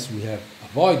soon as we have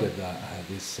avoided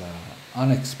this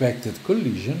unexpected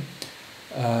collision,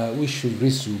 we should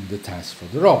resume the task for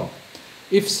the robot.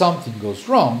 If something goes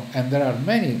wrong, and there are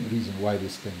many reasons why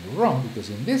this can go wrong, because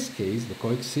in this case the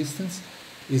coexistence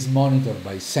is monitored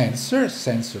by sensor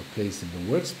placed in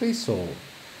the workspace, so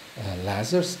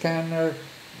laser scanner,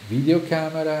 video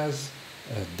cameras,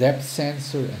 depth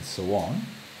sensor, and so on.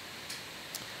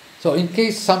 So in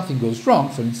case something goes wrong,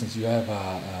 for instance, you have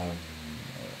a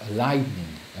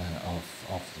lightning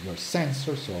of your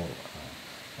sensor, so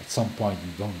at some point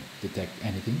you don't detect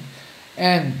anything,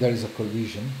 and there is a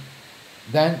collision,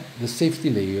 then the safety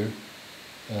layer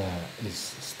is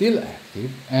still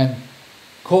active, and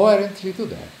coherently to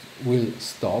that will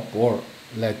stop or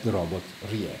let the robot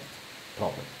react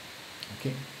properly.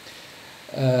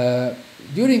 Okay.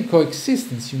 During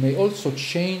coexistence, you may also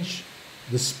change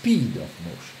the speed of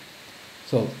motion.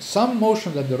 So some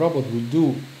motion that the robot will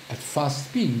do at fast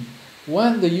speed,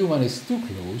 when the human is too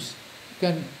close, you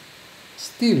can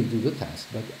still do the task,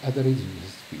 but at a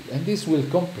reduced speed. And this will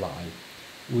comply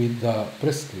with the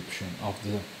prescription of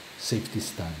the safety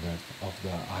standard of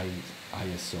the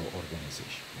ISO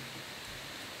organization.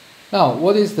 Now,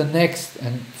 what is the next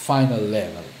and final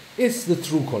level? It's the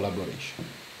true collaboration.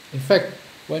 In fact,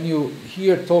 when you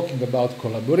hear talking about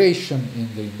collaboration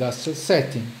in the industrial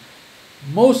setting,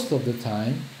 most of the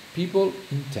time people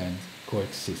intend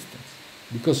coexistence,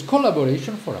 because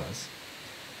collaboration for us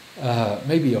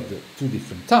may be of the two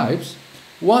different types.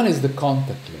 One is the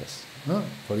contactless,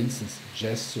 for instance,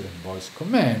 gesture and voice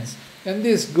commands, and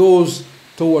this goes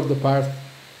toward the part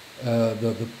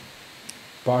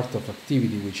of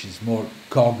activity which is more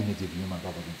cognitive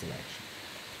human-robot interaction.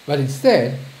 But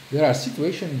instead, there are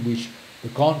situations in which the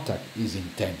contact is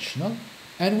intentional,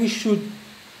 and we should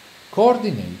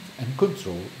coordinate and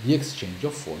control the exchange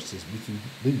of forces between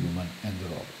the human and the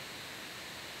robot.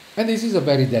 And this is a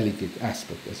very delicate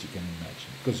aspect, as you can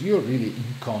imagine, because you're really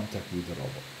in contact with the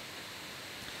robot.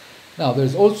 Now,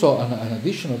 there's also an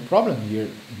additional problem here,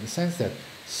 in the sense that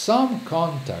some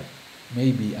contact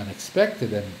may be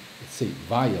unexpected and, let's say,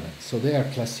 violent, so they are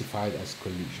classified as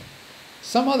collision.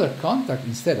 Some other contacts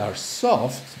instead are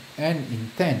soft and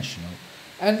intentional,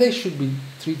 and they should be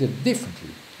treated differently.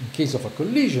 In case of a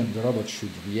collision, the robot should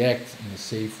react in a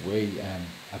safe way and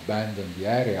abandon the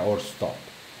area or stop.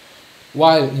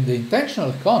 While in the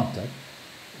intentional contact,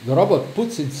 the robot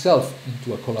puts itself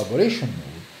into a collaboration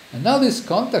mode, and now these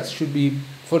contacts should be,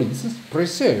 for instance,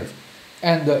 preserved,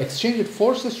 and the exchanged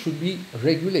forces should be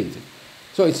regulated.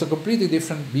 So it's a completely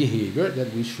different behavior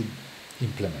that we should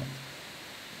implement.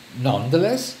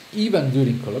 Nonetheless, even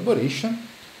during collaboration,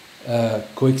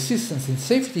 coexistence and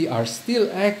safety are still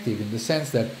active, in the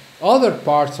sense that other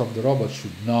parts of the robot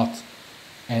should not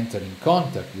enter in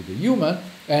contact with the human,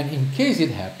 and in case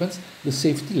it happens, the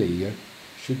safety layer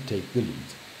should take the lead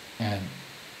and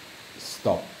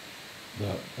stop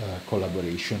the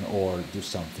collaboration or do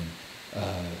something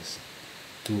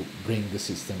to bring the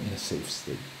system in a safe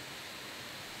state.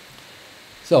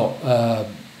 So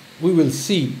we will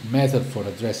see method for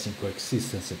addressing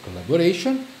coexistence and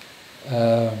collaboration.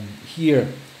 Here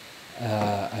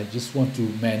I just want to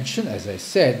mention, as I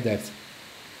said, that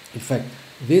in fact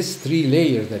these three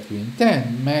layers that we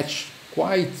intend match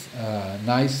quite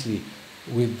nicely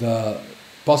with the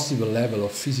possible level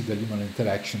of physical human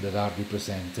interaction that are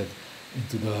represented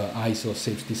into the ISO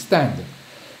safety standard.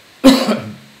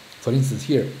 For instance,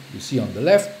 here you see on the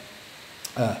left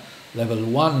level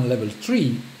 1 and level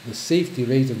 3, the safety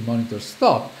rated monitor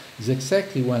stop is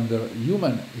exactly when the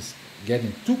human is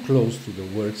getting too close to the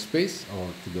workspace or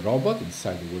to the robot,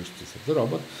 inside the workspace of the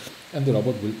robot, and the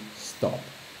robot will stop.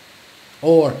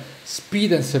 Or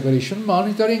speed and separation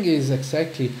monitoring is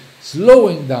exactly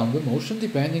slowing down the motion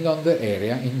depending on the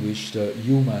area in which the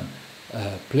human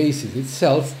places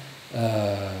itself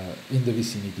in the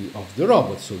vicinity of the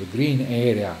robot. So the green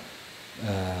area,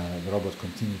 the robot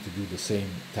continues to do the same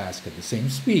task at the same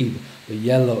speed. The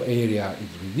yellow area,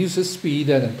 it reduces speed,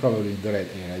 and probably in the red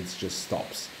area it just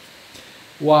stops.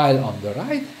 While on the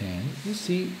right hand, you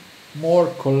see more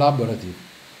collaborative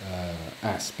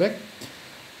aspect.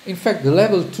 In fact, the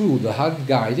level 2, the hand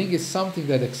guiding, is something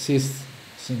that exists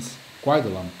since quite a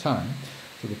long time.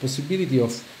 So the possibility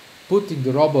of putting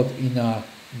the robot in a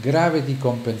gravity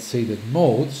compensated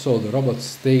mode, so the robot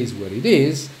stays where it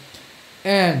is,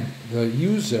 and the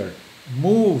user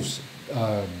moves,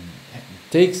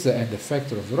 takes the end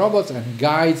effector of the robot and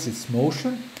guides its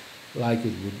motion like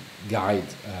it would guide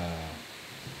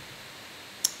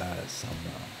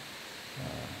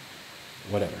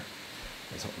whatever.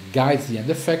 So guides the end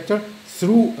effector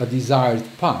through a desired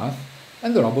path,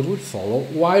 and the robot will follow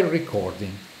while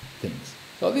recording things.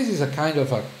 So this is a kind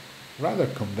of a rather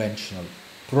conventional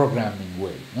programming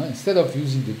way. No? Instead of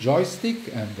using the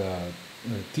joystick and the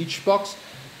teach box,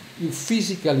 you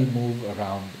physically move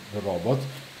around the robot,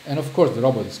 and of course the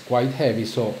robot is quite heavy,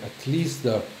 so at least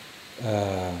the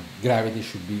gravity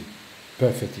should be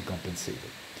perfectly compensated.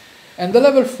 And the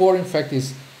level 4, in fact,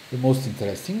 is the most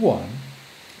interesting one,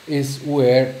 is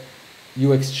where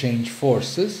you exchange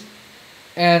forces,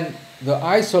 and the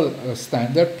ISO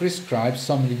standard prescribes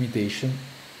some limitation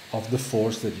of the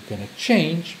force that you can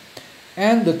exchange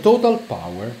and the total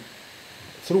power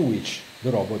through which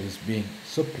the robot is being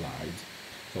supplied.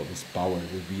 So this power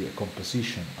will be a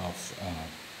composition of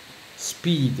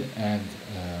speed and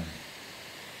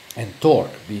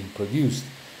torque being produced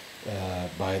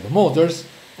by the motors,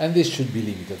 and this should be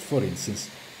limited, for instance,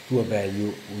 to a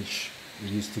value which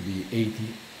used to be 80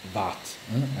 watt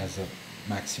as a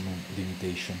maximum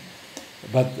limitation.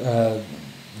 But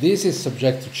this is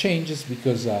subject to changes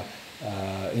because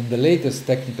in the latest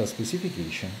technical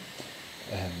specification,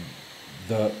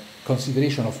 the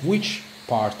consideration of which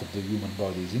part of the human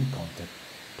body is in contact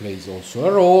plays also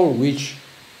a role, which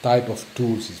type of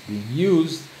tools is being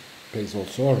used plays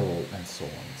also a role, and so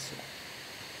on and so on.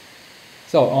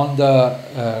 So on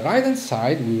the right-hand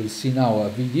side, we will see now a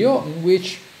video in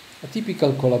which a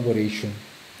typical collaboration,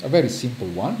 a very simple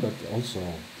one, but also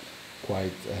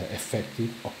quite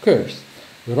effective, occurs.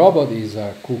 The robot is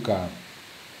a KUKA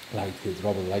lightweight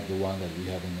robot like the one that we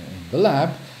have in the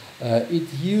lab.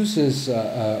 It uses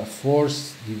a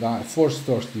force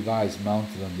torque device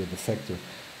mounted on the effector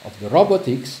of the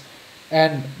Robotics,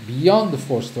 and beyond the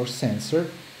force torque sensor,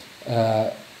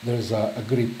 there's a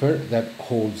gripper that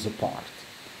holds the part.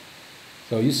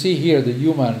 So you see here the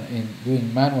human in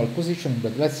doing manual positioning,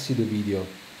 but let's see the video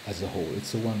as a whole.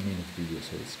 It's a 1 minute video,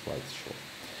 so it's quite short.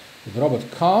 The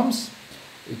robot comes,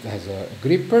 it has a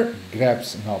gripper,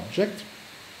 grabs an object,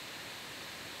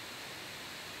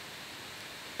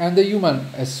 and the human,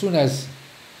 as soon as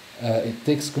it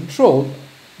takes control,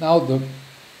 now the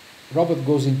robot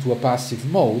goes into a passive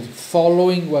mode,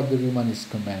 following what the human is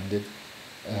commanded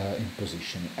in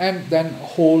positioning, and then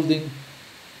holding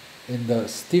in the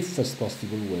stiffest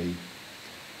possible way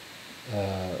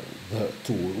the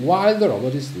tool, while the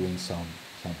robot is doing some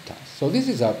tasks. So this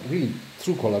is a really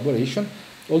true collaboration,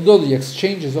 although the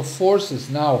exchanges of forces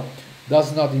now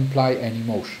does not imply any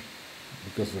motion,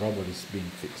 because the robot is being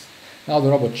fixed. Now the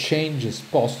robot changes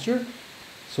posture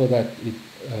so that it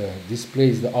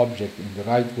displays the object in the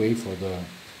right way for the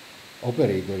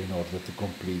operator in order to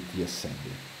complete the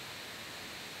assembly.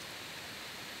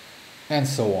 And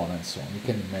so on and so on. You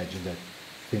can imagine that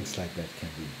things like that can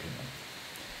be implemented.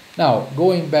 Now,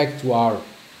 going back to our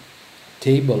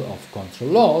table of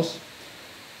control laws,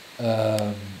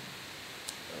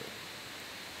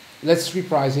 let's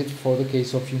reprise it for the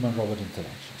case of human-robot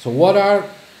interaction. So what are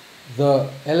the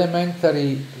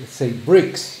elementary, let's say,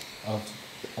 bricks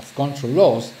of control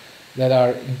laws that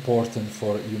are important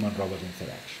for human-robot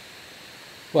interaction?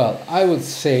 Well, I would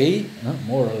say,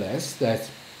 more or less, that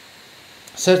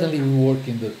certainly we work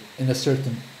in a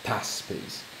certain task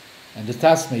space, and the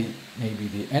task may be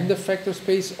the end effector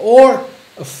space or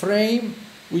a frame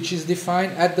which is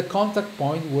defined at the contact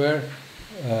point where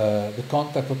the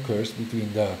contact occurs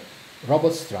between the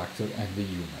robot structure and the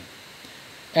human.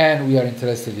 And we are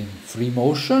interested in free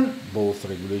motion, both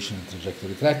regulation and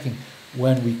trajectory tracking,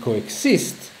 when we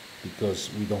coexist, because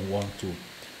we don't want to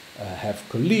have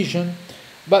collision,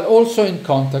 but also in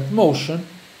contact motion.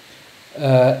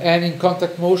 And in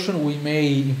contact motion, we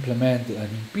may implement an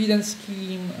impedance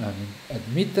scheme, an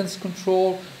admittance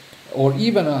control, or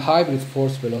even a hybrid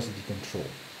force velocity control.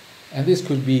 And this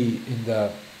could be in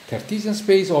the Cartesian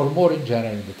space or more in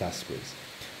general in the task space.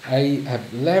 I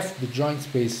have left the joint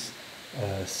space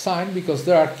sign because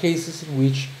there are cases in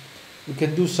which we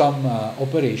can do some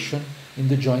operation in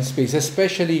the joint space,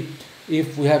 especially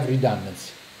if we have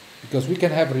redundancy, because we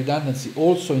can have redundancy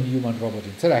also in human-robot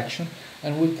interaction,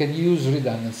 and we can use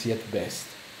redundancy at best.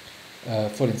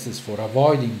 For instance, for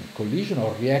avoiding collision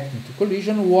or reacting to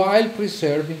collision while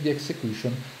preserving the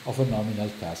execution of a nominal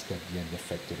task at the end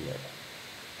effector level.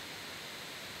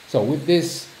 So with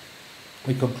this,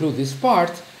 we conclude this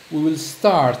part. We will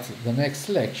start the next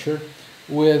lecture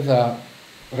with a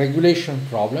regulation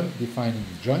problem defining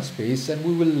the joint space, and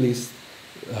we will list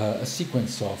a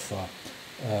sequence of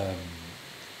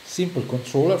simple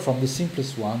controller from the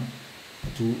simplest one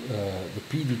to the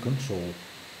PD control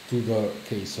to the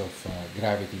case of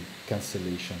gravity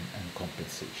cancellation and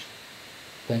compensation.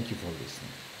 Thank you for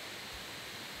listening.